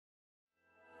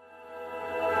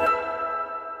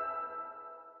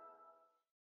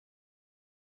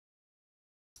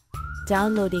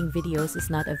Downloading videos is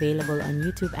not available on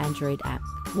YouTube Android app.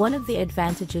 One of the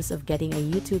advantages of getting a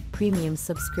YouTube Premium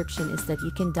subscription is that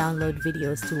you can download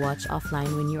videos to watch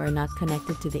offline when you are not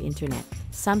connected to the internet.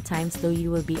 Sometimes though you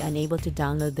will be unable to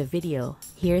download the video.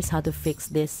 Here's how to fix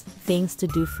this. Things to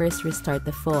do: first, restart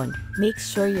the phone. Make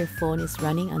sure your phone is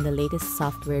running on the latest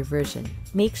software version.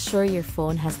 Make sure your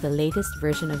phone has the latest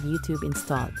version of YouTube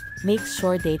installed. Make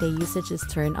sure data usage is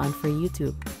turned on for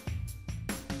YouTube.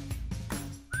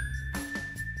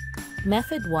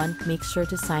 Method 1. Make sure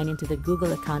to sign into the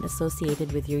Google account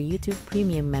associated with your YouTube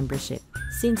Premium membership.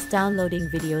 Since downloading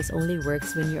videos only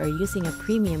works when you are using a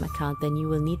premium account, then you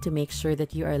will need to make sure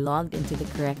that you are logged into the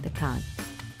correct account.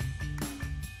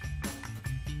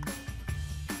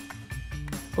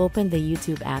 Open the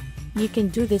YouTube app. You can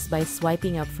do this by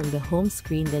swiping up from the home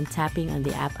screen, then tapping on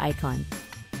the app icon.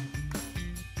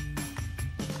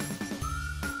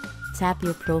 Tap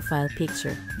your profile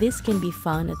picture. This can be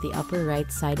found at the upper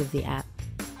right side of the app.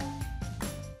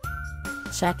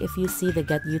 Check if you see the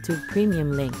Get YouTube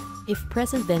Premium link. If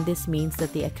present, then this means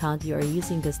that the account you are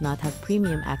using does not have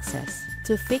premium access.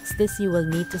 To fix this, you will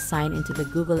need to sign into the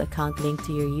Google account linked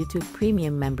to your YouTube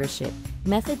Premium membership.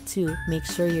 Method 2. Make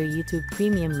sure your YouTube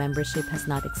Premium membership has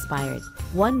not expired.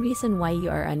 One reason why you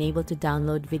are unable to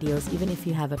download videos even if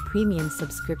you have a premium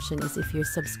subscription is if your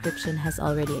subscription has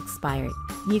already expired.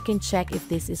 You can check if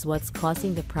this is what's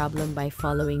causing the problem by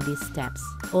following these steps.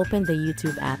 Open the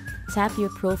YouTube app. Tap your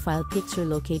profile picture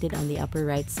located on the upper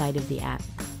right side of the app.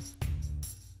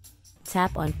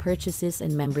 Tap on Purchases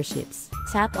and Memberships.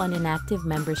 Tap on Inactive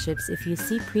Memberships. If you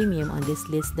see premium on this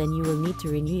list, then you will need to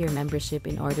renew your membership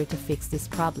in order to fix this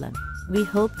problem. We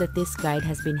hope that this guide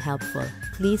has been helpful.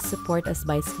 Please support us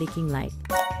by clicking like,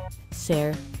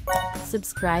 share,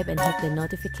 subscribe, and hit the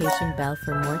notification bell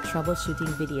for more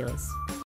troubleshooting videos.